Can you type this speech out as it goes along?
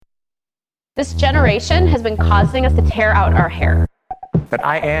This generation has been causing us to tear out our hair. That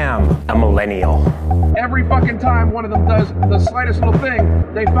I am a millennial. Every fucking time one of them does the slightest little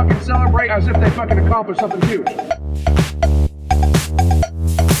thing, they fucking celebrate as if they fucking accomplished something huge.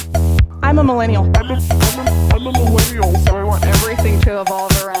 I'm a millennial. I'm a millennial. So I want everything to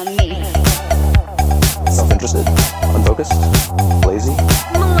evolve around me. Self-interested, unfocused, lazy.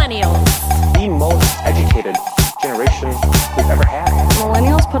 Millennials. The most educated generation we've ever had.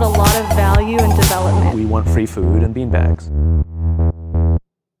 Millennials put a lot of value in development. We want free food and beanbags.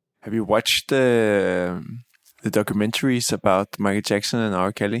 Have you watched the documentaries about Michael Jackson and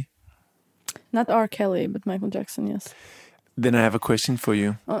R. Kelly? Not R. Kelly, but Michael Jackson, yes. Then I have a question for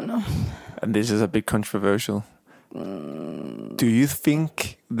you. Oh, no. And this is a bit controversial. Do you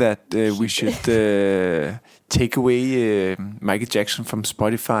think that we should take away Michael Jackson from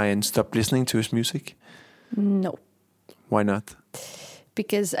Spotify and stop listening to his music? No. Why not?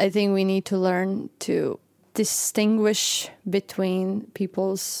 Because I think we need to learn to distinguish between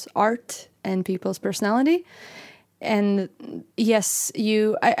people's art and people's personality. And yes,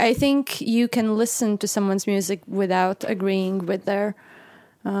 I think you can listen to someone's music without agreeing with their,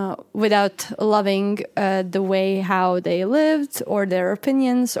 without loving the way how they lived or their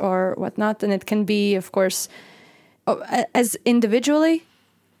opinions or whatnot. And it can be, of course, as individually,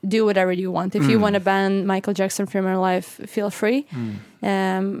 do whatever you want. If you want to ban Michael Jackson from your life, feel free.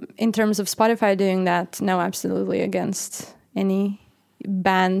 In terms of Spotify doing that, no, absolutely against any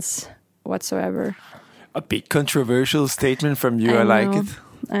bans whatsoever. A big controversial statement from you. I like it.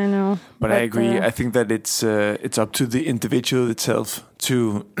 I know. But I agree. I think that it's up to the individual itself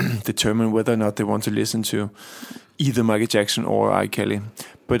to determine whether or not they want to listen to either Michael Jackson or R. Kelly.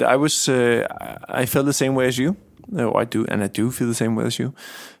 But I felt the same way as you. No, I do, and I do feel the same way as you.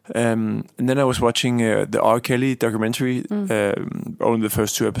 And then I was watching the R. Kelly documentary, only the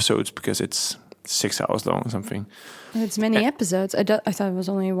first 2 episodes because it's 6 hours long or something. It's many episodes. I thought it was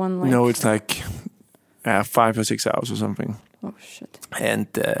only one. No, it's like 5 or 6 hours or something. Oh shit! And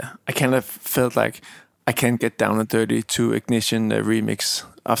I kind of felt like I can't get down and dirty to Ignition remix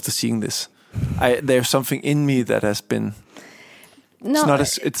after seeing this. There's something in me that has been. No,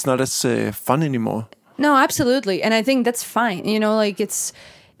 it's not as fun anymore. No, absolutely. And I think that's fine. You know, like it's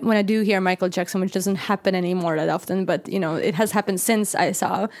when I do hear Michael Jackson, which doesn't happen anymore that often, but you know, it has happened since I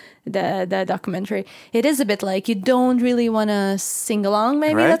saw the documentary. It is a bit like you don't really want to sing along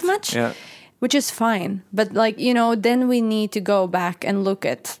maybe that much, which is fine. But like, you know, then we need to go back and look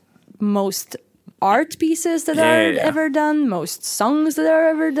at most art pieces that are ever done, most songs that are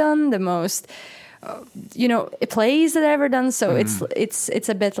ever done, the most, you know, plays that are ever done. So it's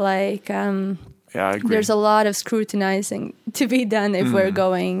a bit like... Yeah, I agree. There's a lot of scrutinizing to be done if we're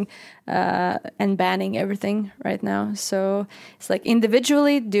going and banning everything right now. So it's like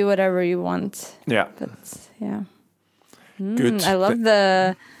individually do whatever you want. Yeah. That's, yeah. Good. I love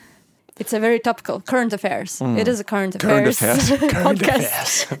it's a very topical current affairs. It is a current affairs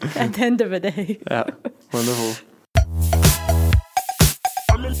podcast at the end of the day. Yeah, wonderful.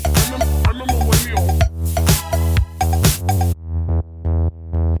 I'm a millennial.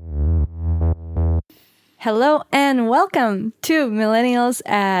 Hello and welcome to Millennials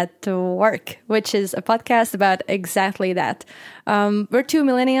at Work, which is a podcast about exactly that. We're 2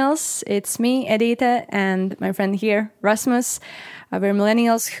 millennials. It's me, Edita, and my friend here, Rasmus. We're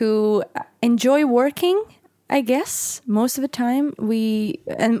millennials who enjoy working, I guess, most of the time.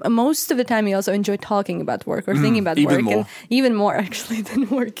 Most of the time we also enjoy talking about work or thinking about work. More. And even more, actually, than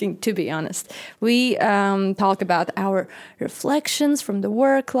working, to be honest. We talk about our reflections from the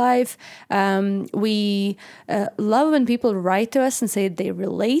work life. We love when people write to us and say they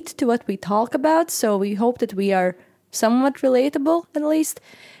relate to what we talk about. So we hope that we are somewhat relatable, at least.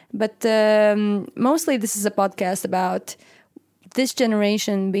 But mostly this is a podcast about this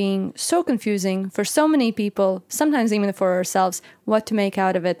generation being so confusing for so many people, sometimes even for ourselves, what to make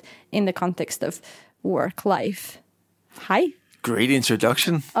out of it in the context of work life. Hi. Great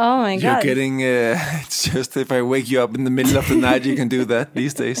introduction. Oh my God. You're getting, it's just if I wake you up in the middle of the night, you can do that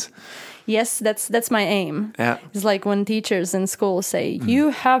these days. Yes, that's my aim. Yeah. It's like when teachers in school say, you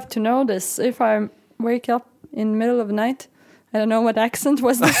have to know this. If I wake up in the middle of the night, I don't know what accent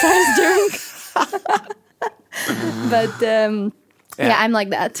was this I was doing. But I'm like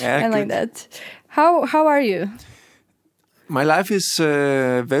that. Yeah, I'm like that. How are you? My life is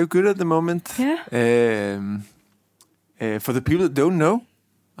very good at the moment. Yeah. For the people that don't know,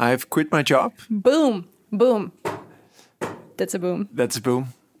 I've quit my job. Boom. Boom. That's a boom. That's a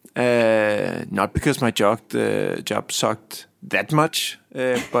boom. Not because my job sucked that much,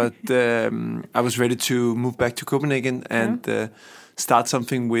 but I was ready to move back to Copenhagen and start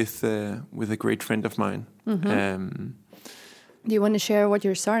something with a great friend of mine. Do you want to share what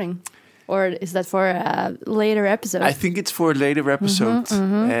you're starting? Or is that for a later episode? I think it's for a later episode.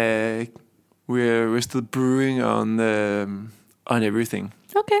 We're still brewing on everything.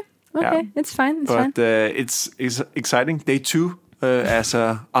 Okay, Yeah. it's fine. It's fine. But it's exciting. Day 2 as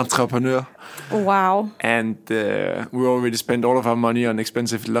an entrepreneur. Wow. And we already spent all of our money on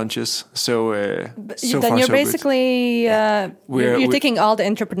expensive lunches. So so then far, you're so good. basically you're ticking all the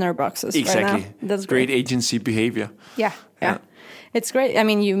entrepreneur boxes Exactly. right now. That's great great. agency behavior. Yeah. It's great. I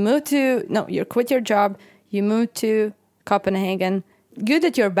mean, you quit your job, you moved to Copenhagen. Good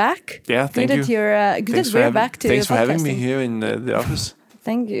that you're back. Yeah, thank good you. That you're good that we're back to Thanks for having me podcasting. here in the office.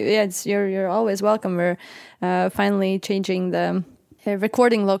 Thank you. Yeah, you're always welcome. We're finally changing the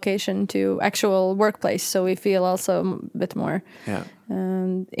recording location to actual workplace, so we feel also a bit more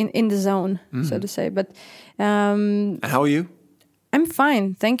in the zone, so to say. But how are you? I'm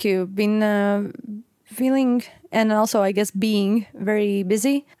fine, thank you. Been feeling and also I guess being very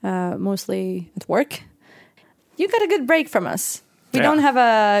busy, mostly at work. You got a good break from us. We don't have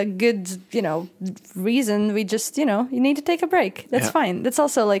a good, reason. We just, you need to take a break. That's fine. That's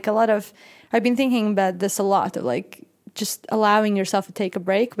also like a lot of, I've been thinking about this a lot of like just allowing yourself to take a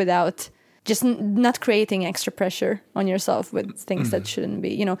break without just not creating extra pressure on yourself with things that shouldn't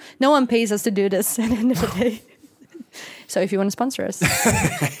be, no one pays us to do this at the end of the day. So if you want to sponsor us.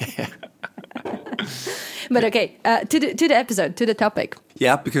 But okay, to the episode, to the topic.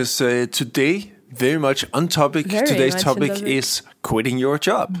 Yeah, because today, very much on topic. Today's topic is quitting your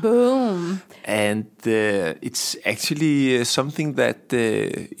job. Boom. And it's actually something that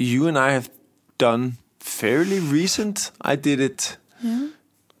you and I have done fairly recent. I did it. Yeah.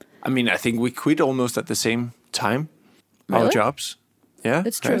 I mean, I think we quit almost at the same time. Really? Our jobs. Yeah,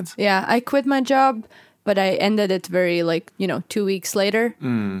 that's true. Yeah, I quit my job, but I ended it very 2 weeks later.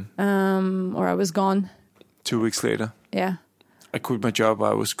 Or I was gone. 2 weeks later. Yeah. I quit my job.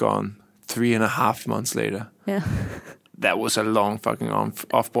 I was gone 3.5 months later. Yeah. That was a long fucking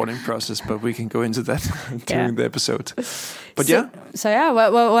offboarding process, but we can go into that during the episode. But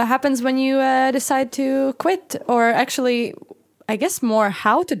what happens when you decide to quit? Or actually, I guess more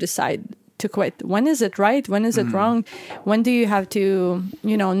how to decide to quit. When is it right? When is it wrong? When do you have to,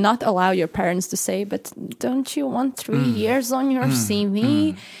 not allow your parents to say, but don't you want 3 years on your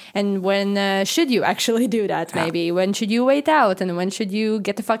CV? And when should you actually do that, maybe? When should you wait out? And when should you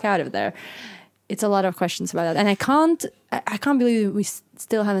get the fuck out of there? It's a lot of questions about that. And I can't believe we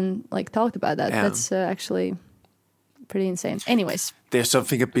still haven't talked about that. Yeah. That's actually pretty insane. Anyways. There's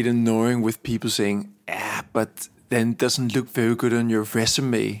something a bit annoying with people saying, but then it doesn't look very good on your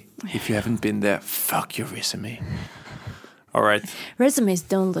resume if you haven't been there. Fuck your resume. All right. Resumes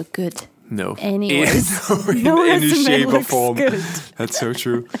don't look good. No. Anyways. No, in any resume shape or looks form. Good. That's so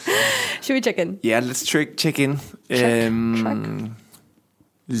true. Should we check in? Yeah, let's check in. Check.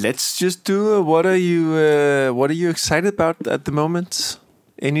 Let's just do what are you excited about at the moment?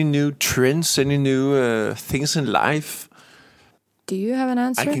 Any new trends? Any new things in life? Do you have an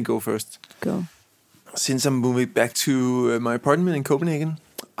answer? I can go first. Go. Since I'm moving back to my apartment in Copenhagen,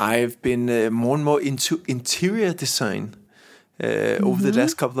 I've been more and more into interior design over the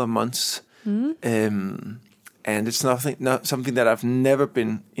last couple of months. And it's not something that I've never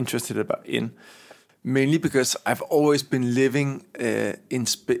been interested in. Mainly because I've always been living in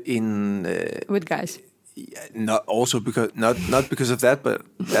with guys. Not because of that, but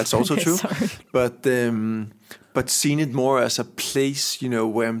that's also true. Sorry. But seen it more as a place,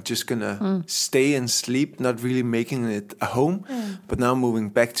 where I'm just gonna stay and sleep, not really making it a home. But now moving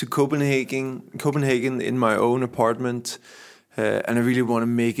back to Copenhagen in my own apartment, and I really want to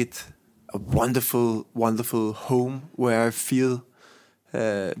make it a wonderful, wonderful home where I feel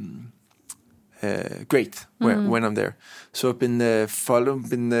great when I'm there. So I've been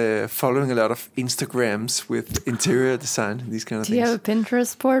following a lot of Instagrams with interior design and these kind of things. Do you have a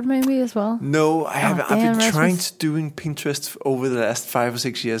Pinterest board maybe as well? No, I haven't. I've been Rasmus. trying to doing Pinterest over the last 5 or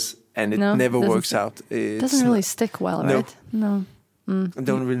 6 years, and it never works out. It doesn't really stick well, right? No. I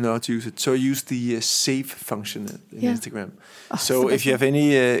don't really know how to use it. So I use the save function in Instagram. Oh, so if you have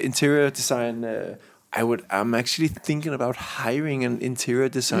any interior design, I'm actually thinking about hiring an interior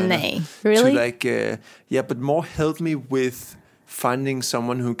designer. Nay, really? To but more help me with finding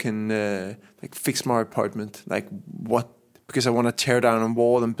someone who can fix my apartment. Because I want to tear down a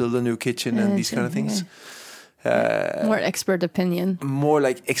wall and build a new kitchen and these kind of things. More expert opinion. More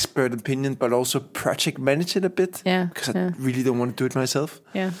like expert opinion, but also project manage it a bit. Yeah. Because I really don't want to do it myself.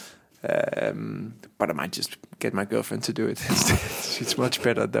 Yeah. But I might just get my girlfriend to do it. She's much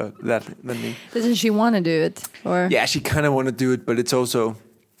better at that than me. Doesn't she want to do it? Or Yeah, she kind of want to do it, but it's also.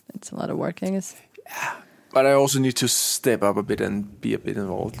 it's a lot of work, I guess. But I also need to step up a bit and be a bit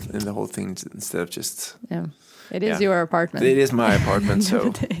involved in the whole thing instead of just. Yeah. It is your apartment. It is my apartment, so End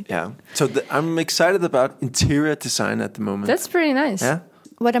of the day. yeah. So I'm excited about interior design at the moment. That's pretty nice. Yeah.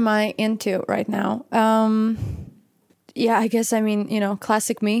 What am I into right now? Yeah, I guess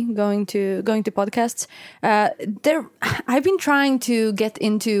classic me going to podcasts. I've been trying to get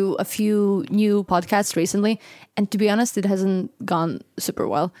into a few new podcasts recently, and to be honest, it hasn't gone super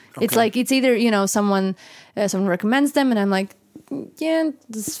well. It's like it's either someone recommends them, and I'm like, yeah,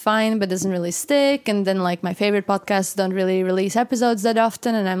 this is fine, but doesn't really stick. And then like my favorite podcasts don't really release episodes that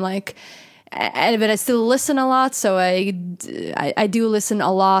often, and I'm like. But I still listen a lot, so I do listen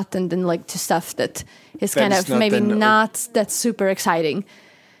a lot, and then like to stuff that is kind of maybe not that super exciting.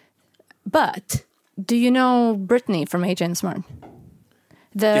 But do you know Brittany from AJ and Smart?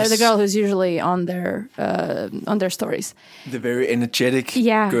 The girl who's usually on their stories. The very energetic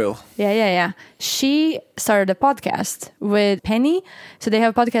girl. Yeah. She started a podcast with Penny, so they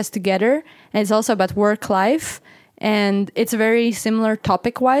have a podcast together, and it's also about work life. And it's very similar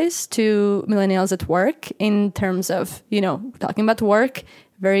topic-wise to Millennials at Work in terms of, talking about work,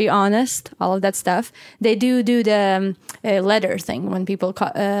 very honest, all of that stuff. They do the letter thing when people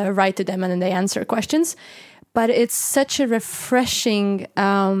write to them and then they answer questions. But it's such a refreshing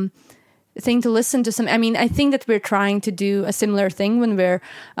thing to listen to. I think that we're trying to do a similar thing when we're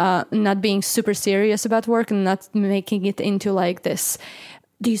not being super serious about work and not making it into like this...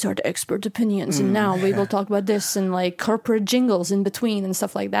 These are the expert opinions, and now we will talk about this and like corporate jingles in between and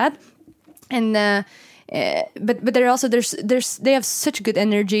stuff like that. And but they're also they have such good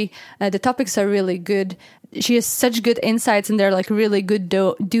energy. The topics are really good. She has such good insights, and they're like really good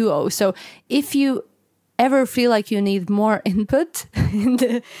duo. So if you ever feel like you need more input in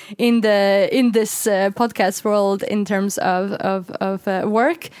this podcast world in terms of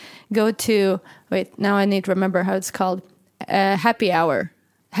work, go to now I need to remember how it's called.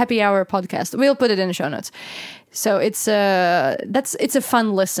 Happy Hour podcast. We'll put it in the show notes. So it's a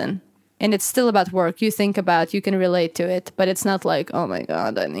fun listen, and it's still about work. You can relate to it, but it's not like, oh my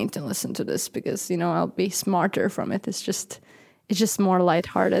god, I need to listen to this because I'll be smarter from it. It's just more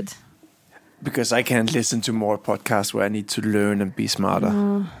lighthearted. Because I can't listen to more podcasts where I need to learn and be smarter.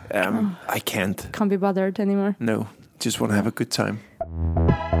 I can't be bothered anymore. No, just want to have a good time.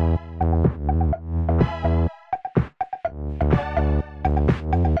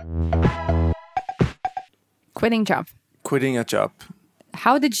 Quitting a job.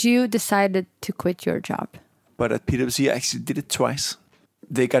 How did you decide to quit your job? But at PwC, I actually did it twice.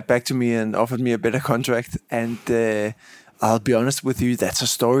 They got back to me and offered me a better contract. And I'll be honest with you, that's a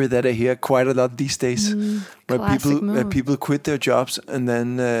story that I hear quite a lot these days. Where people quit their jobs and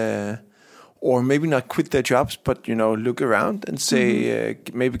then, or maybe not quit their jobs, but, look around and say,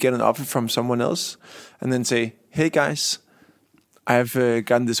 maybe get an offer from someone else. And then say, hey guys, I've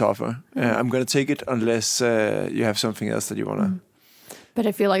gotten this offer. I'm going to take it unless you have something else that you want to. But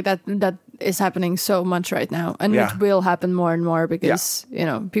I feel like that is happening so much right now. And it will happen more and more because,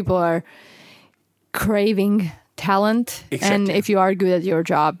 people are craving talent. Exactly. And if you are good at your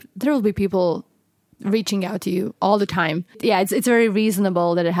job, there will be people reaching out to you all the time. Yeah, it's very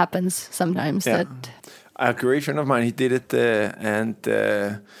reasonable that it happens sometimes. Yeah. A great friend of mine, he did it and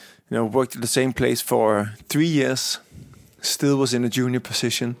worked at the same place for 3 years. Still was in a junior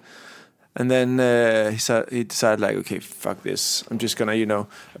position, and then he decided like, okay, fuck this. I'm just gonna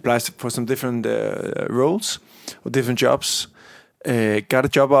apply for some different roles or different jobs. Got a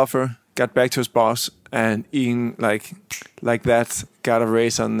job offer, got back to his boss, and in like that, got a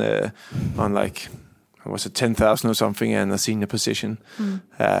raise on like, was it 10,000 or something, and a senior position.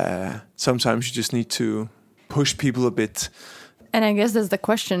 Sometimes you just need to push people a bit. And I guess that's the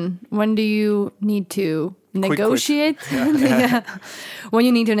question: when do you need to negotiate? Yeah. When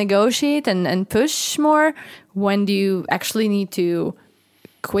you need to negotiate and push more? When do you actually need to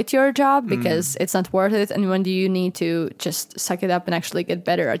quit your job because it's not worth it? And when do you need to just suck it up and actually get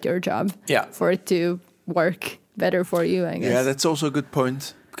better at your job? Yeah. For it to work better for you, I guess. Yeah, that's also a good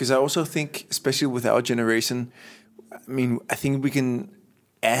point. Because I also think, especially with our generation, I think we can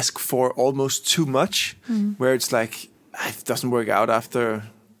ask for almost too much, where it's like, if it doesn't work out after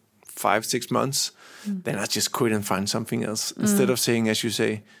 5-6 months, then I just quit and find something else. Instead of saying, as you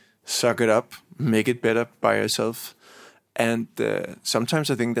say, suck it up, make it better by yourself. And sometimes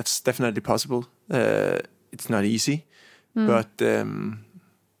I think that's definitely possible. It's not easy, but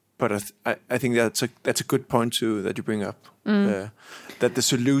but I think that's a good point too that you bring up. That the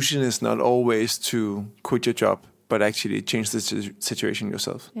solution is not always to quit your job, but actually change the situation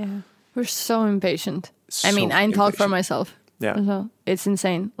yourself. Yeah, we're so impatient. I mean, So I talk for impatient. myself. Yeah. So it's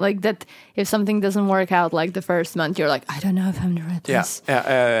insane. Like that, if something doesn't work out, like the first month, you're like, I don't know if I'm the right place. What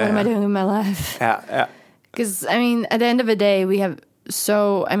am I doing with my life? Yeah. Because I mean, at the end of the day, we have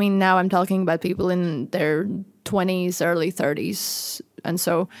I mean, now I'm talking about people in their 20s, early 30s, and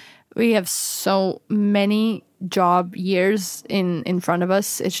so we have so many job years in front of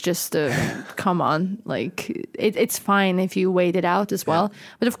us. It's just come on, like it's fine if you wait it out as well.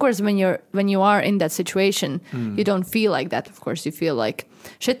 But of course, when you are in that situation, you don't feel like that. Of course, you feel like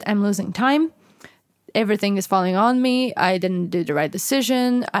shit. I'm losing time. Everything is falling on me. I didn't do the right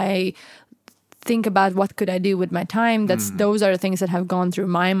decision. I think about what could I do with my time. Those are the things that have gone through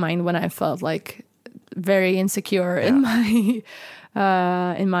my mind when I felt like very insecure in my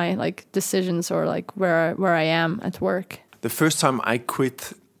like decisions or like where I am at work. The first time I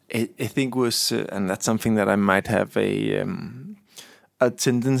quit, I think was, and that's something that I might have a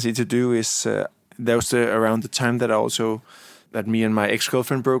tendency to do, is that was around the time that me and my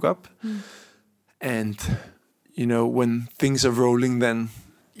ex-girlfriend broke up. And, when things are rolling, then,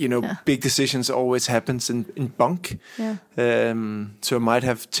 big decisions always happens in bunk. Yeah. So I might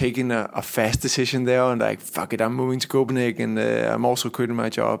have taken a fast decision there and like, fuck it, I'm moving to Copenhagen. I'm also quitting my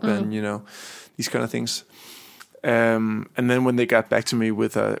job and, these kind of things. And then when they got back to me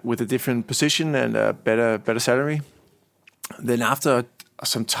with a different position and a better salary, then after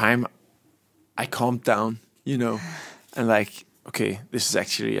some time, I calmed down, and like, okay, this is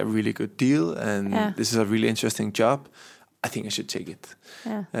actually a really good deal, and this is a really interesting job. I think I should take it.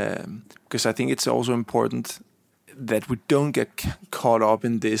 Yeah. Because I think it's also important that we don't get caught up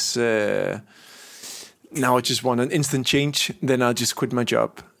in this. Now I just want an instant change, then I'll just quit my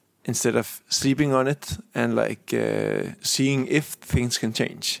job instead of sleeping on it and like seeing if things can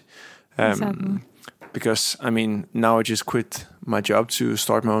change. Exactly. Because I mean, now I just quit my job to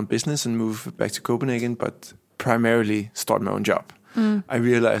start my own business and move back to Copenhagen, but primarily start my own job. I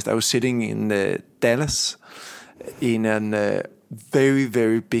realized I was sitting in Dallas in a very,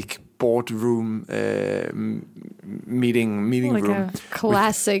 very big boardroom meeting Like room. a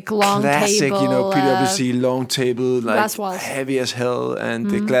classic long Classic, table. PwC long table, glass like walls. heavy as hell, and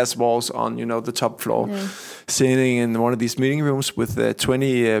the glass walls on, the top floor. Yeah. Sitting in one of these meeting rooms with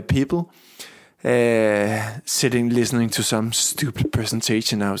 20 people, sitting listening to some stupid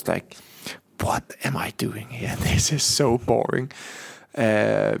presentation. I was like, what am I doing here? This is so boring.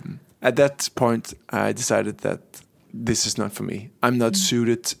 At that point, I decided that this is not for me. I'm not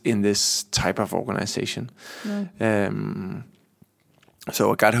suited in this type of organization. No.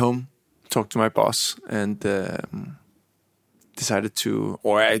 So I got home, talked to my boss, and decided to,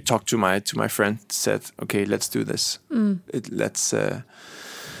 or I talked to my friend, said, okay, let's do this. Let's start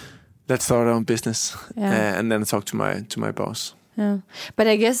our own business. Yeah. And then I talked to my boss. Yeah. But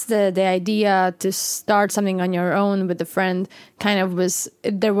I guess the idea to start something on your own with a friend kind of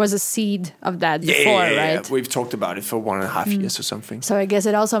there was a seed of that before, right? Yeah. We've talked about it for 1.5 years or something. So I guess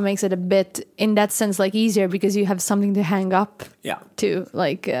it also makes it a bit, in that sense, like easier because you have something to hang up to,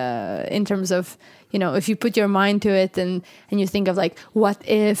 like in terms of, if you put your mind to it and you think of like what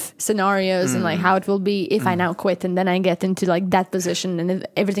if scenarios and like how it will be if I now quit and then I get into like that position and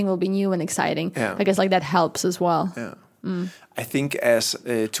everything will be new and exciting. Yeah. I guess like that helps as well. Yeah. I think as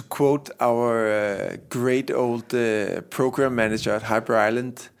to quote our great old program manager at Hyper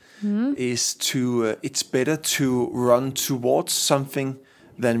Island is to it's better to run towards something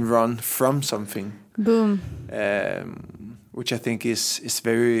than run from something. Boom. Which I think is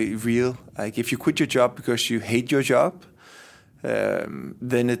very real. Like if you quit your job because you hate your job,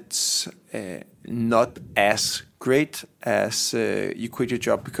 then it's not as great as you quit your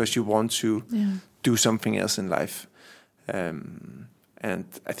job because you want to do something else in life. And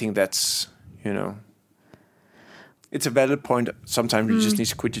I think that's, it's a valid point. Sometimes you just need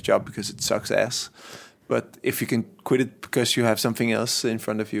to quit your job because it sucks ass. But if you can quit it because you have something else in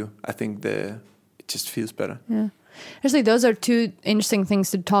front of you, I think it just feels better. Yeah. Actually, those are two interesting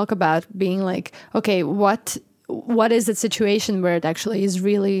things to talk about, being like, okay, what is the situation where it actually is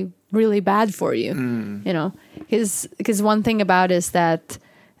really, really bad for you? Because one thing about is that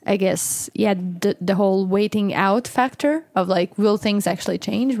I guess, the whole waiting out factor of like, will things actually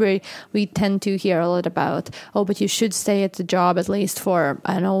change? Where we tend to hear a lot about, but you should stay at the job at least for,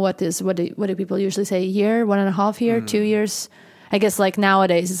 I don't know, what do people usually say, a year, 1.5 years, 2 years? I guess like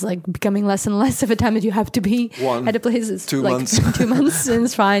nowadays it's like becoming less and less of a time that you have to be at a place. It's 2 like months. 2 months, and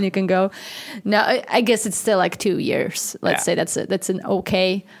it's fine. You can go. No, I guess it's still like 2 years. Let's say that's an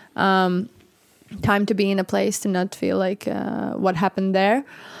okay time to be in a place to not feel like what happened there.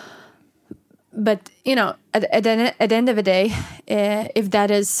 But you know, at the end of the day, if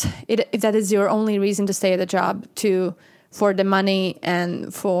that is your only reason to stay at the job, for the money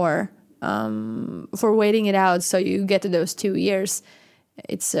and for waiting it out so you get to those 2 years,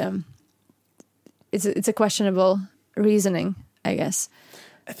 it's a questionable reasoning, I guess.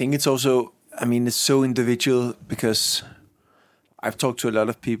 I think it's also, I mean, it's so individual, because I've talked to a lot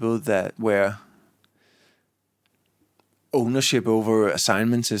of people where ownership over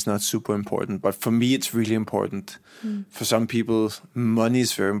assignments is not super important, but for me it's really important. For some people, money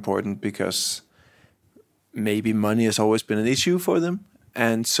is very important, because maybe money has always been an issue for them,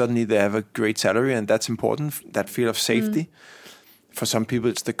 and suddenly they have a great salary, and that's important, that feel of safety. For some people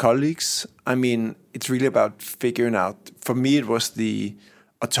it's the colleagues. I mean, it's really about figuring out. For me it was the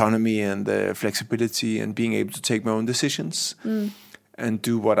autonomy and the flexibility and being able to take my own decisions and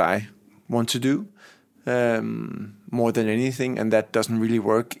do what I want to do. More than anything, and that doesn't really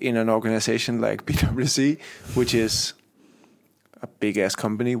work in an organization like PwC, which is a big ass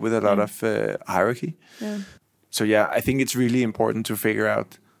company with a lot of hierarchy. So yeah, I think it's really important to figure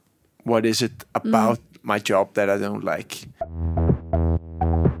out what is it about my job that I don't like.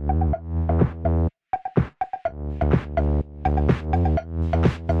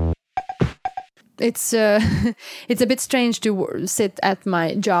 It's a bit strange to sit at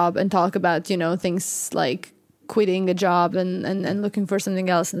my job and talk about, you know, things like quitting a job and looking for something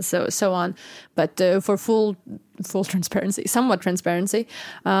else and so on. But for full transparency, somewhat transparency,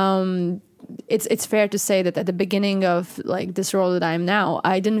 it's fair to say that at the beginning of like this role that I am now,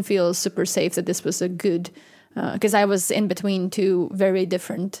 I didn't feel super safe that this was a good, because I was in between two very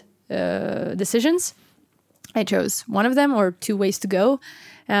different decisions. I chose one of them, or two ways to go.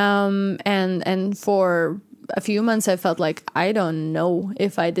 And for a few months I felt like I don't know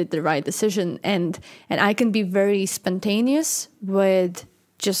if I did the right decision, and I can be very spontaneous with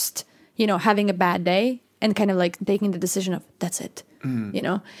just, you know, having a bad day and kind of like taking the decision of that's it, you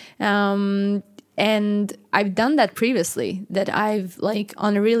know. And I've done that previously, that I've like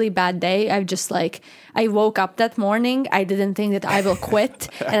on a really bad day, I've just like, I woke up that morning, I didn't think that I will quit.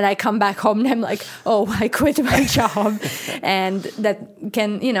 And I come back home and I'm like, oh, I quit my job. And that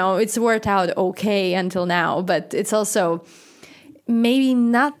can, you know, it's worked out okay until now, but it's also maybe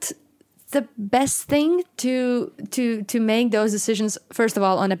not the best thing to make those decisions, first of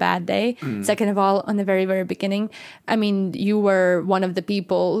all, on a bad day. Second of all, on the very, very beginning. I mean, you were one of the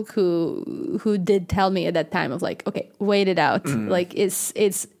people who did tell me at that time of like, okay, wait it out. Like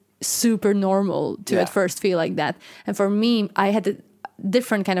it's super normal to at first feel like that. And for me, I had a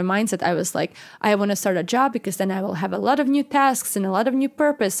different kind of mindset. I was like, I want to start a job because then I will have a lot of new tasks and a lot of new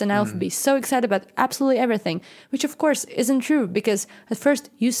purpose, and I'll be so excited about absolutely everything, which of course isn't true, because at first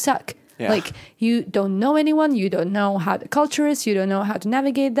you suck. Yeah. Like, you don't know anyone, you don't know how the culture is, you don't know how to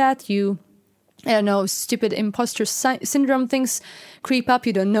navigate that, I don't know, stupid imposter syndrome things creep up,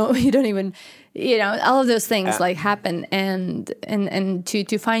 you don't know, you don't even, you know, all of those things like happen, and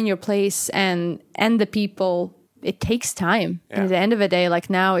to find your place and the people, it takes time. And at the end of the day, like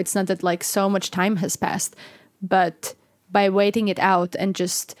now, it's not that like so much time has passed, but by waiting it out and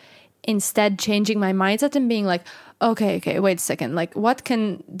just instead changing my mindset and being like, okay, wait a second. Like,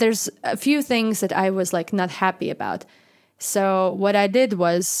 there's a few things that I was like not happy about. So what I did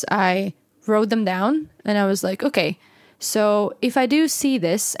was I wrote them down, and I was like, okay, so if I do see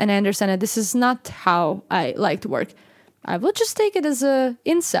this and I understand that this is not how I like to work, I will just take it as a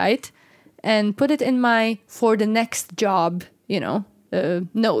insight and put it in my for the next job, you know,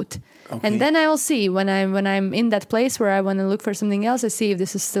 note. Okay. And then I will see when I'm in that place where I want to look for something else, I see if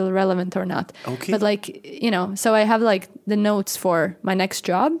this is still relevant or not. Okay. But like, you know, so I have like the notes for my next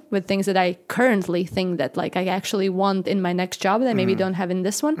job with things that I currently think that like I actually want in my next job that I maybe don't have in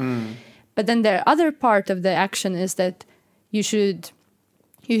this one. But then the other part of the action is that you should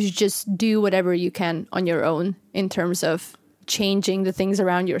just do whatever you can on your own in terms of changing the things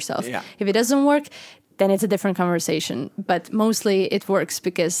around yourself. Yeah. If it doesn't work, then it's a different conversation. But mostly it works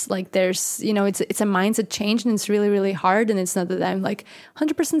because like there's, you know, it's a mindset change, and it's really, really hard. And it's not that I'm like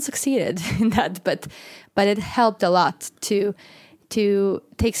 100% succeeded in that, but it helped a lot to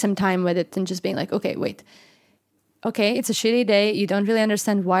take some time with it and just being like, okay, wait, okay, it's a shitty day. You don't really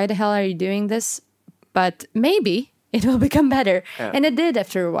understand why the hell are you doing this, but maybe it will become better. Yeah. And it did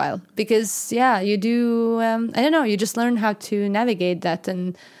after a while, because you do, I don't know, you just learn how to navigate that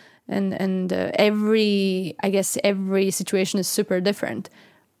and every situation is super different.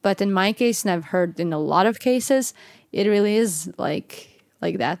 But in my case, and I've heard in a lot of cases, it really is like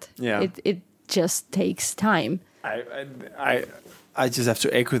that. Yeah. It just takes time. I just have to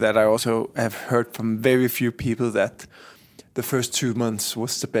echo that. I also have heard from very few people that the first 2 months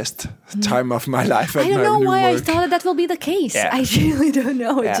was the best time of my life. I don't know why I thought that will be the case. Yeah. I really don't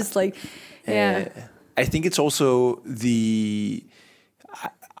know. It's just like, I think it's also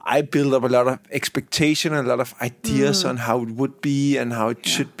I build up a lot of expectation and a lot of ideas on how it would be and how it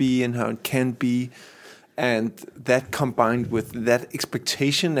should be and how it can be. And that combined with that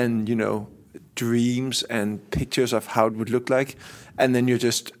expectation and, dreams and pictures of how it would look like. And then you're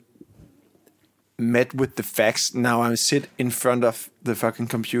just met with the facts. Now I sit in front of the fucking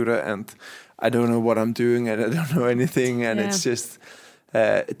computer and I don't know what I'm doing and I don't know anything. And it's just,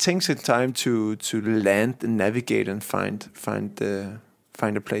 it takes some time to land and navigate and find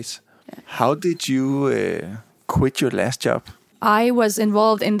a place. Yeah. How did you quit your last job? I was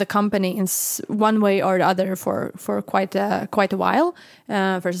involved in the company in one way or the other for quite a while,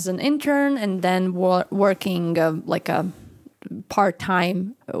 first as an intern and then working like a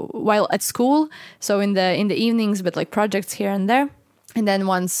part-time while at school. So in the evenings with like projects here and there. And then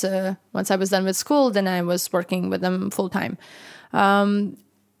once I was done with school, then I was working with them full-time.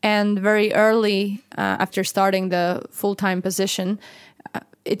 And very early after starting the full-time position,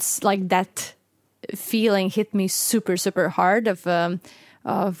 it's like that feeling hit me super, super hard of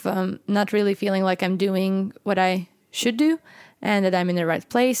not really feeling like I'm doing what I should do and that I'm in the right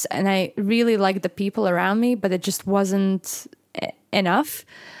place. And I really liked the people around me, but it just wasn't enough.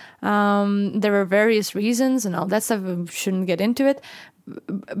 There were various reasons and all that stuff. I shouldn't get into it.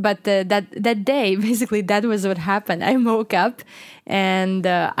 But that day, basically, that was what happened. I woke up and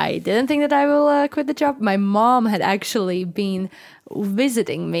I didn't think that I will quit the job. My mom had actually been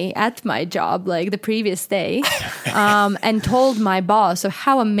visiting me at my job like the previous day and told my boss of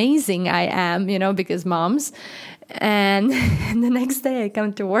how amazing I am, because moms. And the next day I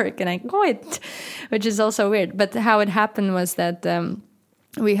come to work and I quit, which is also weird. But how it happened was that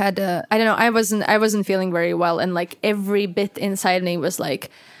we had I don't know, I wasn't feeling very well, and like every bit inside me was like,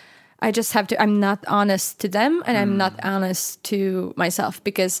 I'm not honest to them and I'm not honest to myself,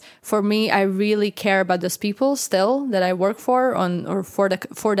 because for me, I really care about those people still that I work for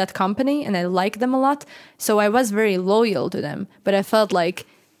for that company, and I like them a lot. So I was very loyal to them, but I felt like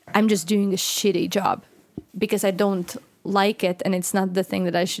I'm just doing a shitty job because I don't like it and it's not the thing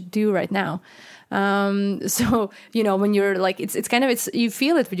that I should do right now. So, when you're like, you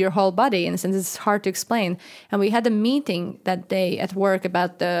feel it with your whole body, in a sense. It's hard to explain. And we had a meeting that day at work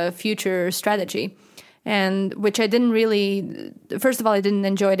about the future strategy, and which I didn't really, first of all, I didn't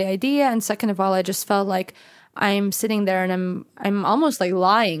enjoy the idea. And second of all, I just felt like I'm sitting there and I'm almost like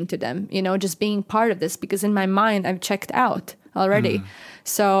lying to them, just being part of this, because in my mind, I've checked out already.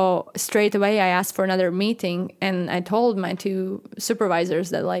 So straight away, I asked for another meeting, and I told my two supervisors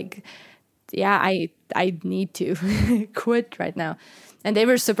that like, yeah, I need to quit right now. And they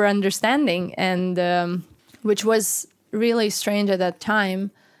were super understanding, and which was really strange at that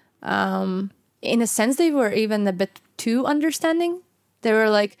time. In a sense, they were even a bit too understanding. They were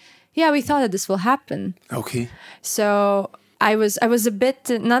like, yeah, we thought that this will happen. Okay. So I was a bit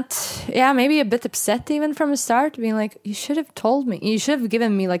maybe a bit upset even from the start, being like, you should have told me. You should have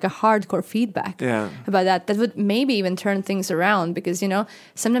given me like a hardcore feedback about that. That would maybe even turn things around, because,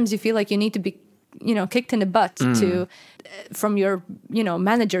 sometimes you feel like you need to be, kicked in the butt from your,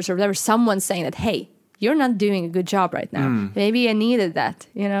 managers or whatever, someone saying that, hey, you're not doing a good job right now. Maybe I needed that,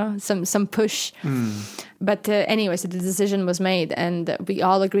 some push. But anyways, the decision was made, and we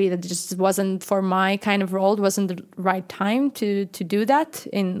all agreed that it just wasn't for my kind of role. It wasn't the right time to do that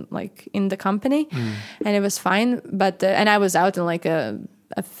in the company, and it was fine. But and I was out in like a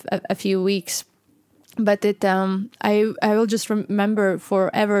few weeks. But I will just remember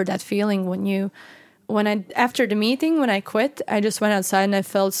forever that feeling after the meeting, when I quit, I just went outside and I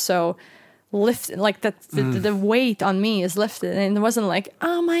felt so lifted, like that the weight on me is lifted, and it wasn't like,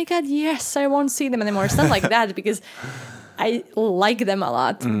 oh my god, yes, I won't see them anymore. It's not like that, because I like them a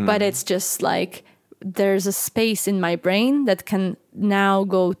lot, but it's just like there's a space in my brain that can now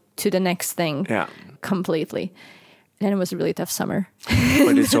go to the next thing completely. And it was a really tough summer.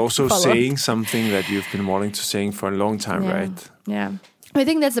 But it's also saying something that you've been wanting to say for a long time, right? Yeah. I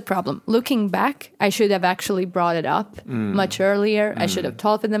think that's the problem. Looking back, I should have actually brought it up much earlier. I should have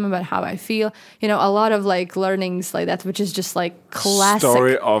told them about how I feel. A lot of like learnings like that, which is just like classic.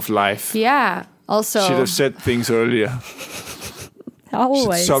 Story of life. Yeah. Also, should have said things earlier.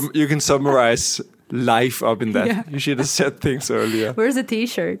 Always. You can summarize life up in that. Yeah. You should have said things earlier. Where's the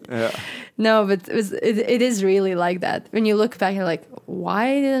T-shirt? Yeah. No, but it is really like that. When you look back, you're like,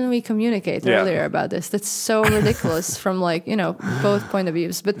 why didn't we communicate Yeah. earlier about this? That's so ridiculous from like, both point of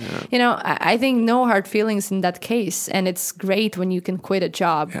views. But, I think no hard feelings in that case. And it's great when you can quit a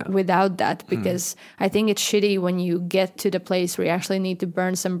job without that, because I think it's shitty when you get to the place where you actually need to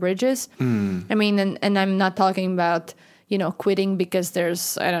burn some bridges. I mean, and I'm not talking about, quitting because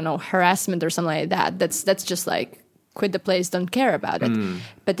there's, I don't know, harassment or something like that. That's just like, quit the place, don't care about it.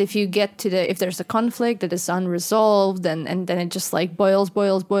 But if you get to if there's a conflict that is unresolved and then it just like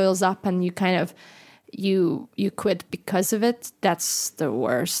boils up and you kind of, you quit because of it, that's the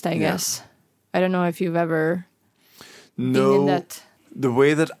worst, I guess. I don't know if you've ever been in that. The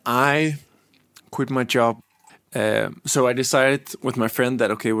way that I quit my job, so I decided with my friend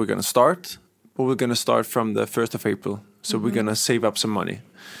that, okay, we're going to start, but we're going to start from the 1st of April. So we're going to save up some money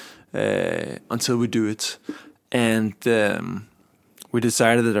until we do it. And we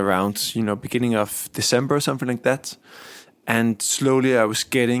decided it around, beginning of December or something like that. And slowly I was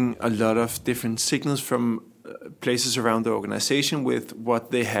getting a lot of different signals from places around the organization with what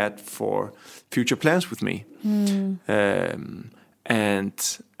they had for future plans with me.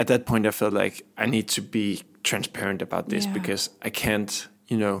 And at that point I felt like I need to be transparent about this because I can't,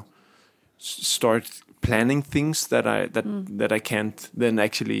 start planning things that I can't then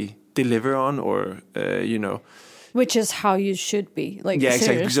actually deliver on or, Which is how you should be. Like, yeah,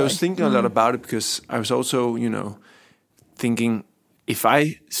 exactly. Because I was seriously. thinking a lot about it because I was also, thinking if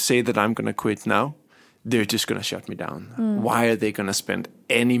I say that I'm going to quit now, they're just going to shut me down. Why are they going to spend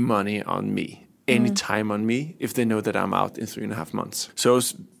any money on me, any time on me, if they know that I'm out in 3.5 months? So I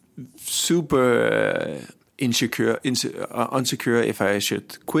was super unsecure if I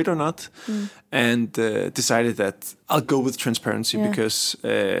should quit or not, and decided that I'll go with transparency because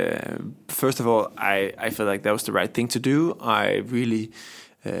first of all, I felt like that was the right thing to do. I really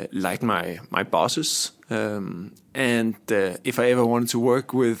liked my bosses, and if I ever wanted to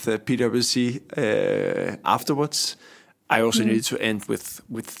work with PwC afterwards, I also needed to end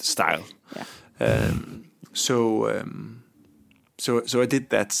with style. So I did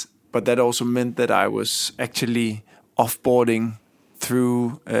that. But that also meant that I was actually offboarding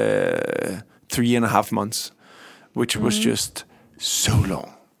through 3.5 months, which was just so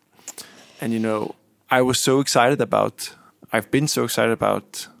long. And, I was so excited I've been so excited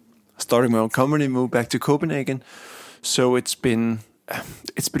about starting my own company, move back to Copenhagen. So it's been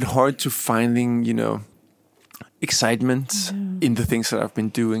hard to finding, excitement in the things that I've been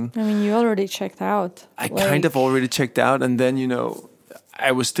doing. I mean, you already checked out. I kind of already checked out. And then,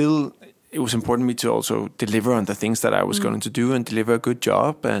 it was important to me to also deliver on the things that I was going to do and deliver a good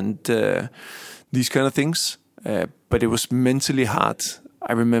job and these kind of things. But it was mentally hard.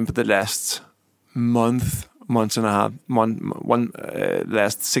 I remember the last month and a half,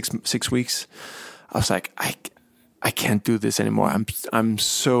 last six weeks. I was like, I can't do this anymore. I'm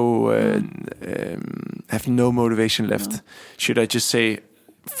so have no motivation left. Should I just say,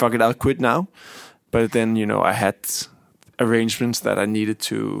 fuck it, I'll quit now? But then I had arrangements that I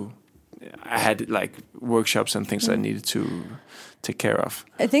had like workshops and things that I needed to take care of.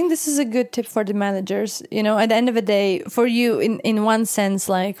 I think this is a good tip for the managers. At the end of the day, for you, in one sense,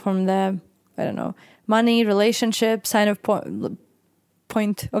 like from the, I don't know, money, relationship sign of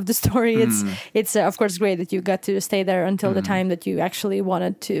point of the story, it's of course great that you got to stay there until the time that you actually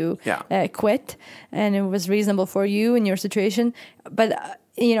wanted to quit, and it was reasonable for you in your situation. But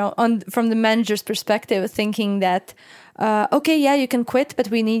from the manager's perspective, thinking that you can quit, but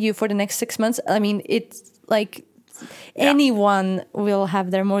we need you for the next 6 months. I mean, it's like anyone will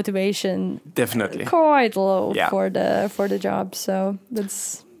have their motivation definitely quite low for the job. So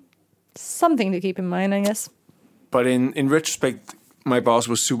that's something to keep in mind, I guess. But in retrospect, my boss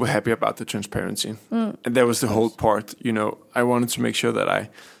was super happy about the transparency, and that was the whole part. I wanted to make sure that I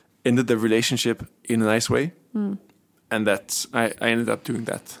ended the relationship in a nice way, and that I ended up doing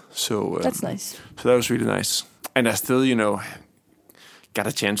that. So that's nice. So that was really nice. And I still, got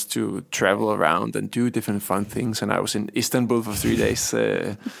a chance to travel around and do different fun things. And I was in Istanbul for 3 days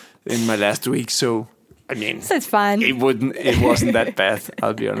in my last week. So, I mean, so it's fun. It wasn't that bad.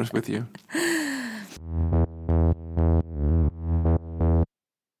 I'll be honest with you.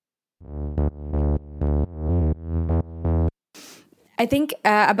 I think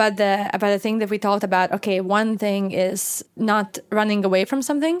about the thing that we talked about. Okay, one thing is not running away from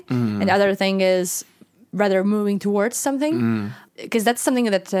something, and the other thing is rather moving towards something. Because that's something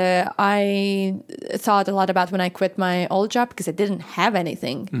that I thought a lot about when I quit my old job, because I didn't have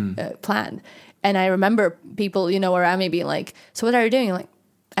anything planned. And I remember people, around me being like, "So what are you doing?" I'm like,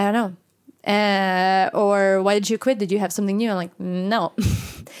 I don't know. Or why did you quit? Did you have something new? I'm like, no.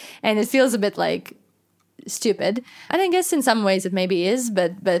 And it feels a bit like stupid. And I guess in some ways it maybe is,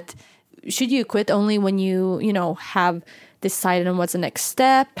 but should you quit only when you know, have decided on what's the next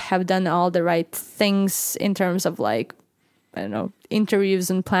step, have done all the right things in terms of like, I don't know,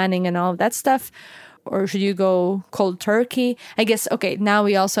 interviews and planning and all of that stuff? Or should you go cold turkey? I guess, okay, now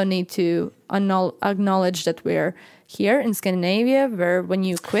we also need to acknowledge that we're here in Scandinavia, where when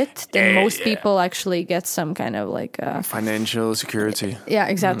you quit, then most people actually get some kind of like... financial security. Yeah,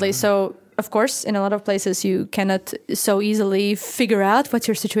 exactly. So, of course, in a lot of places, you cannot so easily figure out what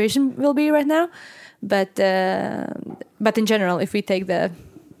your situation will be right now. But in general, if we take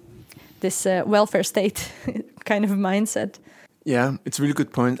this welfare state kind of mindset... Yeah, it's a really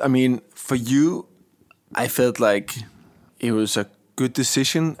good point. I mean, for you, I felt like it was a good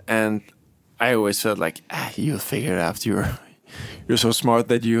decision, and I always felt like you'll figure it out. You're so smart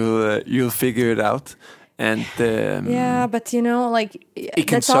that you'll figure it out. And yeah, but you know, like it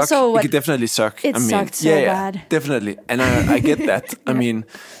can that's suck. also what it can definitely suck. It sucked so bad. Definitely, and I get that. I mean,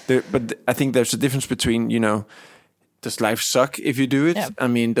 but I think there's a difference between, you know, does life suck if you do it? Yeah. I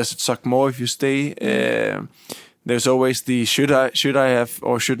mean, does it suck more if you stay? There's always the should I have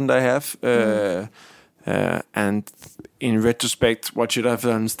or shouldn't I have? And in retrospect, what should I have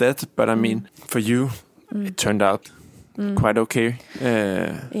done instead? But I mean, for you, it turned out quite okay.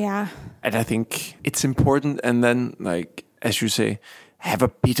 Yeah. And I think it's important. And then, like, as you say, have a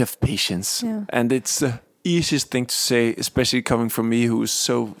bit of patience. Yeah. And it's the easiest thing to say, especially coming from me, who is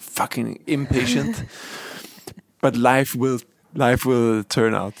so fucking impatient. But life will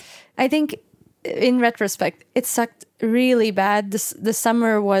turn out. I think in retrospect, it sucked really bad. The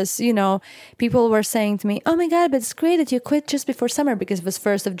summer was, you know, people were saying to me, oh my God, but it's great that you quit just before summer, because it was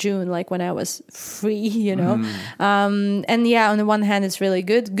 1st of June, like when I was free, you know. And yeah, on the one hand, it's really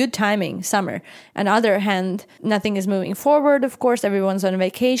good timing, summer. On the other hand, nothing is moving forward, of course, everyone's on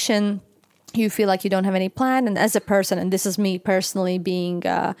vacation. You feel like you don't have any plan. And as a person, and this is me personally being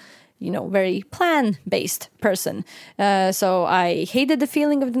you know, very plan-based person. So I hated the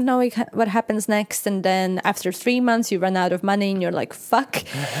feeling of not knowing what happens next. And then after 3 months, you run out of money and you're like, fuck.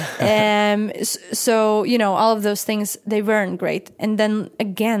 So, you know, all of those things, they weren't great. And then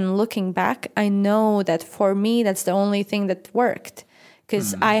again, looking back, I know that for me, that's the only thing that worked.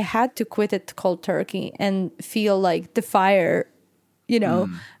 Because I had to quit it cold turkey and feel like the fire, you know,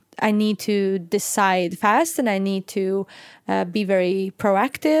 I need to decide fast and I need to be very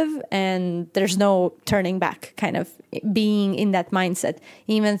proactive, and there's no turning back, kind of being in that mindset,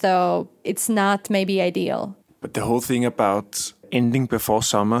 even though it's not maybe ideal. But the whole thing about ending before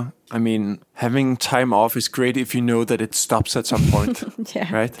summer, I mean, having time off is great if you know that it stops at some point.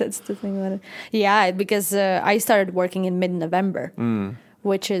 Yeah, right? That's the thing about it. Yeah, because I started working in mid-November.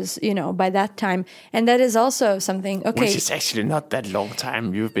 Which is, you know, by that time. And that is also something, okay. Which is actually not that long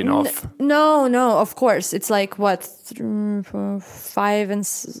time you've been off. No, of course. It's like, what, 5 and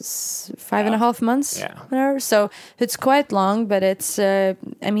a half months? Yeah. Whatever. So it's quite long, but it's, I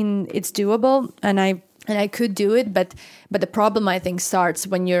mean, it's doable. And I could do it, but the problem, I think, starts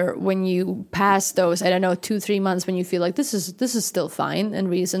when you pass those, I don't know, 2-3 months, when you feel like this is still fine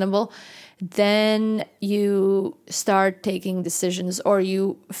and reasonable. Then you start taking decisions, or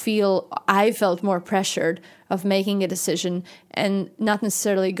I felt more pressured of making a decision and not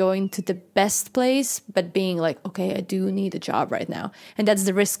necessarily going to the best place, but being like, okay, I do need a job right now. And that's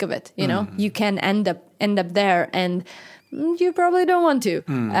the risk of it. You know, you can end up there, and you probably don't want to.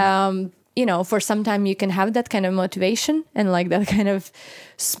 You know, for some time you can have that kind of motivation and like that kind of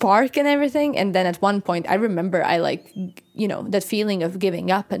spark and everything. And then at one point, I remember I like, you know, that feeling of giving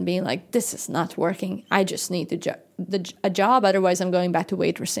up and being like, this is not working. I just need a job. Otherwise, I'm going back to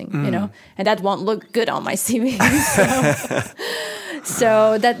waitressing, you know, and that won't look good on my CV.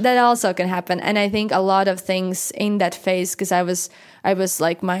 So that also can happen. And I think a lot of things in that phase, because I was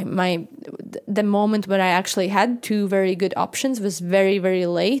like the moment when I actually had 2 very good options was very, very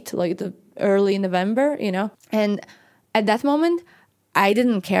late, like the early November, you know. And at that moment, I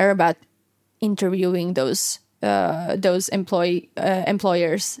didn't care about interviewing those employers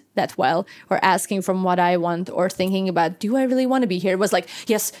that well, or asking from what I want, or thinking about, do I really want to be here? It was like,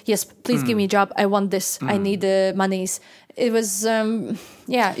 yes, please give me a job. I want this. I need the monies. It was,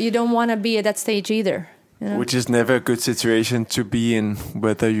 you don't want to be at that stage either. You know? Which is never a good situation to be in,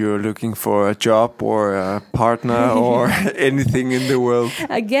 whether you're looking for a job or a partner or anything in the world.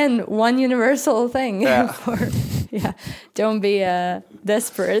 Again, one universal thing. Yeah. Don't be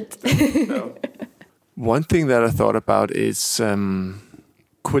desperate. No. One thing that I thought about is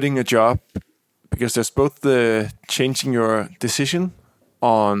quitting a job, because there's both the changing your decision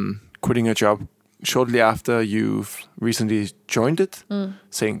on quitting a job shortly after you've recently joined it,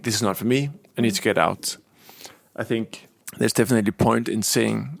 saying, this is not for me, I need to get out. I think there's definitely a point in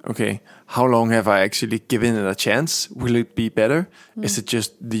saying, okay, how long have I actually given it a chance? Will it be better? Is it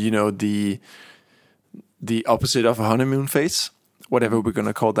just the opposite of a honeymoon phase, whatever we're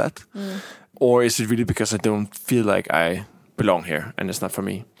gonna call that? Or is it really because I don't feel like I belong here and it's not for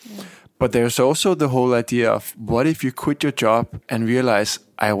me? But there's also the whole idea of, what if you quit your job and realize,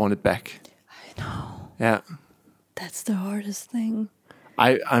 I want it back? I know. Yeah. That's the hardest thing.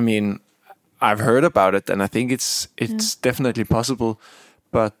 I mean, I've heard about it, and I think it's definitely possible,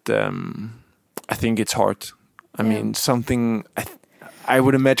 but I think it's hard. I mean, I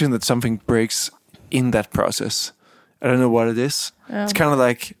would imagine that something breaks in that process. I don't know what it is. It's kind of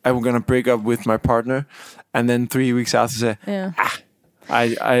like I'm gonna break up with my partner, and then 3 weeks after say,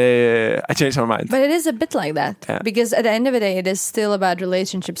 I changed my mind. But it is a bit like that, because at the end of the day, it is still about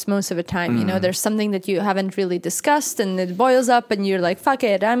relationships most of the time. You know, there's something that you haven't really discussed, and it boils up, and you're like, "Fuck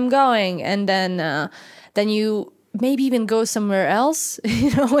it, I'm going," and then you maybe even go somewhere else,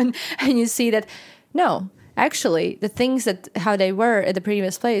 you know, and you see that no. Actually, the things that how they were at the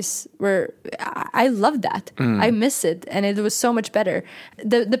previous place I loved that. I miss it, and it was so much better.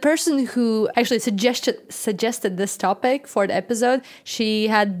 The person who actually suggested this topic for the episode, she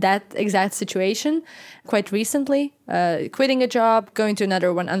had that exact situation quite recently, quitting a job, going to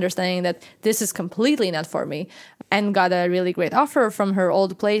another one, understanding that this is completely not for me, and got a really great offer from her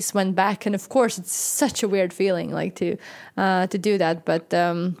old place. Went back, and of course, it's such a weird feeling, like to do that, but.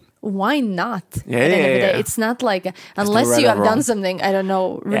 Why not? At the end of the day, it's not like unless you have done something, I don't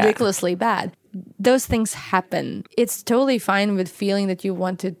know, ridiculously bad. Those things happen. It's totally fine with feeling that you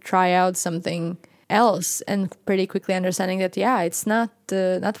want to try out something else, and pretty quickly understanding that it's not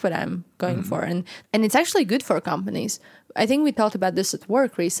what I'm going for, and it's actually good for companies. I think we talked about this at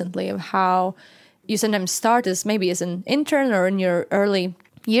work recently, of how you sometimes start as maybe as an intern or in your early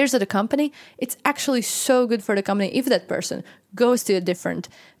years at a company. It's actually so good for the company if that person goes to a different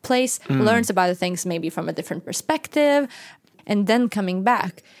place, learns about the things maybe from a different perspective, and then coming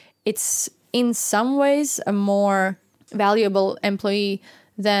back. It's in some ways a more valuable employee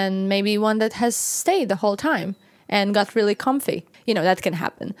than maybe one that has stayed the whole time and got really comfy. You know, that can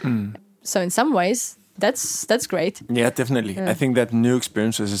happen. So in some ways, that's great. Yeah, definitely. I think that new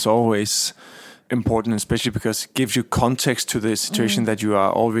experiences is always important, especially because it gives you context to the situation that you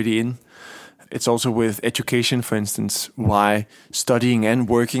are already in. It's also with education, for instance, why studying and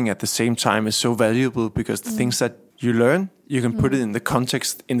working at the same time is so valuable, because the things that you learn, you can put it in the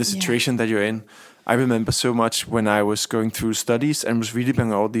context, in the situation that you're in. I remember so much when I was going through studies and was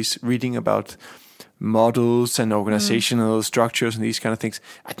reading about models and organizational structures and these kind of things.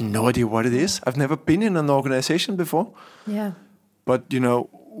 I had no idea what it is. I've never been in an organization before. Yeah. But, you know,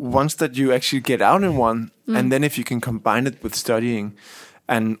 once that you actually get out in one, and then if you can combine it with studying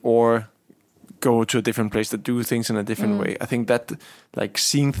or go to a different place to do things in a different way, I think that, like,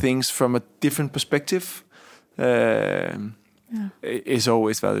 seeing things from a different perspective is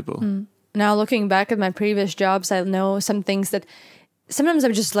always valuable. Now, looking back at my previous jobs, I know some things that sometimes I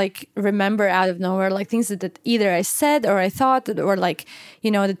just like remember out of nowhere, like things that either I said or I thought, or like, you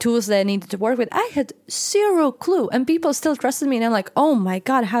know, the tools that I needed to work with. I had zero clue, and people still trusted me. And I'm like, oh my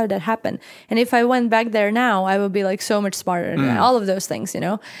God, how did that happen? And if I went back there now, I would be like so much smarter and all of those things, you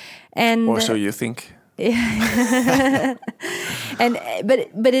know. And or so you think. But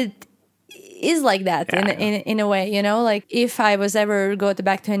it is like that in a way, you know. Like if I was ever go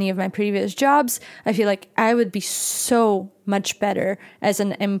back to any of my previous jobs, I feel like I would be so much better as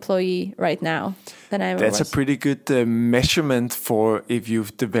an employee right now than I ever was. That's a pretty good measurement for if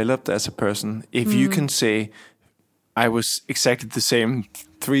you've developed as a person. If you can say, I was exactly the same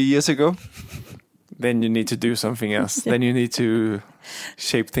 3 years ago, then you need to do something else. Then you need to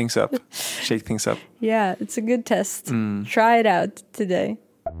shake things up. Yeah, it's a good test. Try it out today.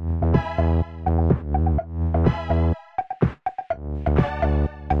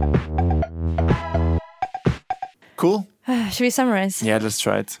 Cool. Should we summarize? Yeah, let's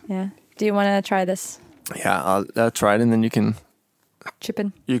try it. Yeah. Do you want to try this? Yeah, I'll try it, and then you can chip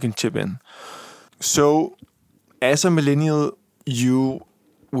in. You can chip in. So, as a millennial, you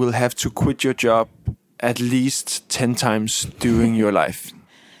will have to quit your job at least 10 times during your life.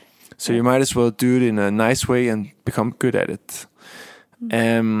 So you might as well do it in a nice way and become good at it.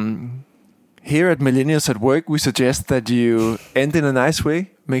 Here at Millennials at Work, we suggest that you end in a nice way.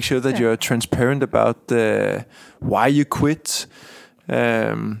 Make sure that you're transparent about why you quit,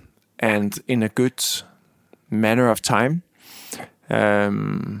 and in a good manner of time.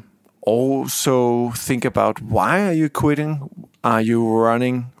 Also think about why are you quitting? Are you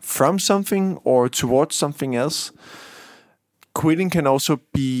running from something or towards something else? Quitting can also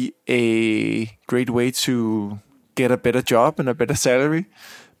be a great way to get a better job and a better salary,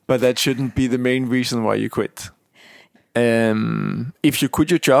 but that shouldn't be the main reason why you quit. If you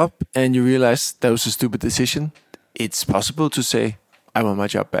quit your job and you realize that was a stupid decision, it's possible to say, I want my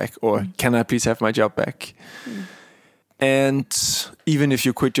job back, or can I please have my job back? And even if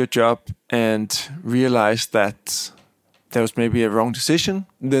you quit your job and realize that there was maybe a wrong decision,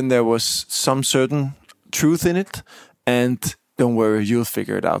 then there was some certain truth in it, and don't worry, you'll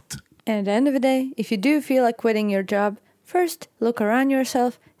figure it out. And at the end of the day, if you do feel like quitting your job, first look around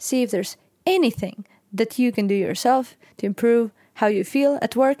yourself, see if there's anything that you can do yourself to improve how you feel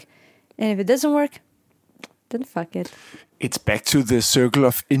at work. And if it doesn't work, then fuck it. It's back to the circle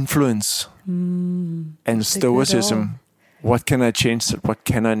of influence and stoicism. What can I change? What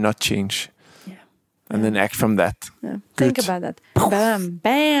can I not change? Yeah. And then act from that. Yeah. Good. Think about that. Bam,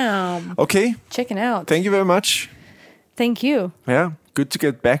 bam. Okay. Checking out. Thank you very much. Thank you. Yeah. Good to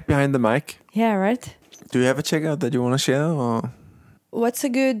get back behind the mic. Yeah, right? Do you have a checkout that you want to share? Or? What's a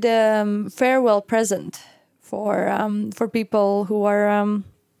good farewell present for people who are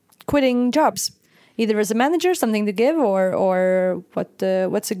quitting jobs? Either as a manager, something to give, or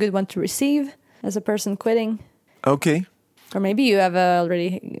what's a good one to receive as a person quitting? Okay. Or maybe you have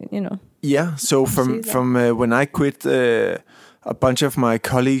already, Yeah. So from when I quit, a bunch of my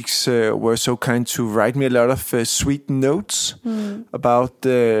colleagues were so kind to write me a lot of sweet notes about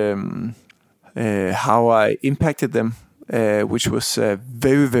how I impacted them, which was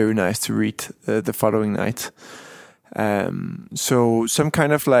very, very nice to read the following night. So some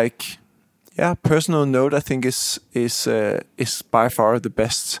kind of personal note, I think is by far the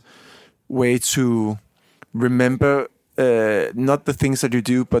best way to remember not the things that you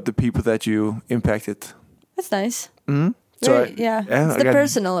do, but the people that you impacted. That's nice. Mm-hmm. It's the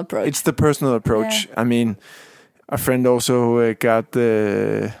personal approach. It's the personal approach. Yeah. I mean, a friend also got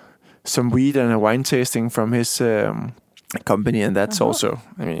some weed and a wine tasting from his company, and that's also,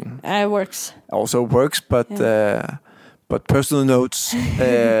 I mean, it works. Also works, but personal notes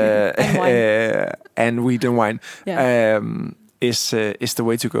and weed and wine is the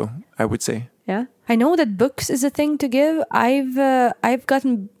way to go, I would say. Yeah, I know that books is a thing to give. I've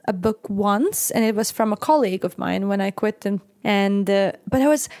gotten a book once, and it was from a colleague of mine when I quit, but it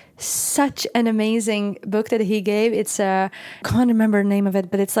was such an amazing book that he gave. It's I can't remember the name of it,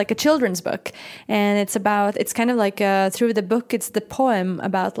 but it's like a children's book, and it's kind of like through the book, it's the poem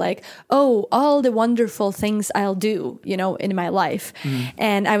about all the wonderful things I'll do, in my life.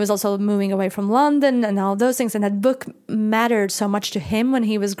 And I was also moving away from London and all those things, and that book mattered so much to him when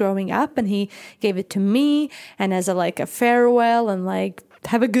he was growing up, and he gave it to me, and as a farewell, and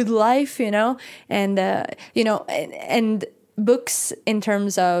have a good life, and books in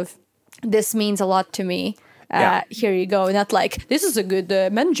terms of this means a lot to me. Here you go. Not this is a good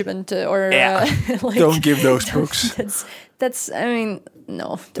management or don't give those books. That's I mean,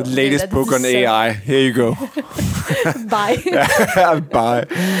 no. The latest book on AI. Here you go. Bye. Bye.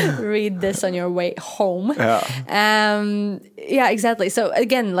 Read this on your way home. Yeah. Exactly. So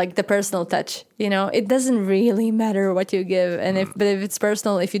again, the personal touch, it doesn't really matter what you give. And if it's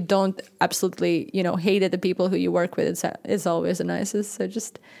personal, if you don't absolutely, hate it, the people who you work with, it's always the nicest. So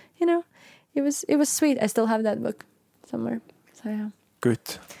just, it was sweet. I still have that book somewhere. So yeah.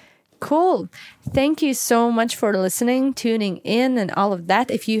 Good. Cool. Thank you so much for listening, tuning in, and all of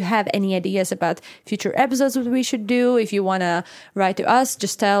that. If you have any ideas about future episodes, what we should do, if you want to write to us,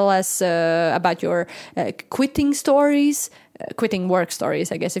 just tell us about your quitting stories, quitting work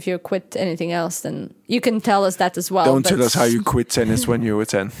stories. I guess if you quit anything else, then you can tell us that as well. Don't tell us how you quit tennis when you were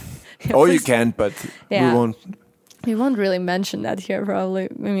 10. Or you can, but we won't. We won't really mention that here, probably.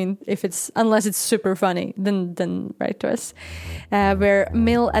 I mean, unless it's super funny, then write to us. We're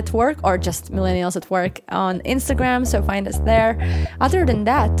Mill at Work, or just Millennials at Work on Instagram, so find us there. Other than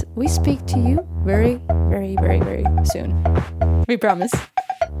that, we speak to you very, very, very, very soon. We promise.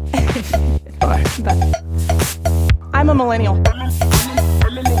 Bye. Bye. I'm a millennial. I'm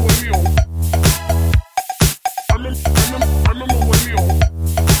a millennial.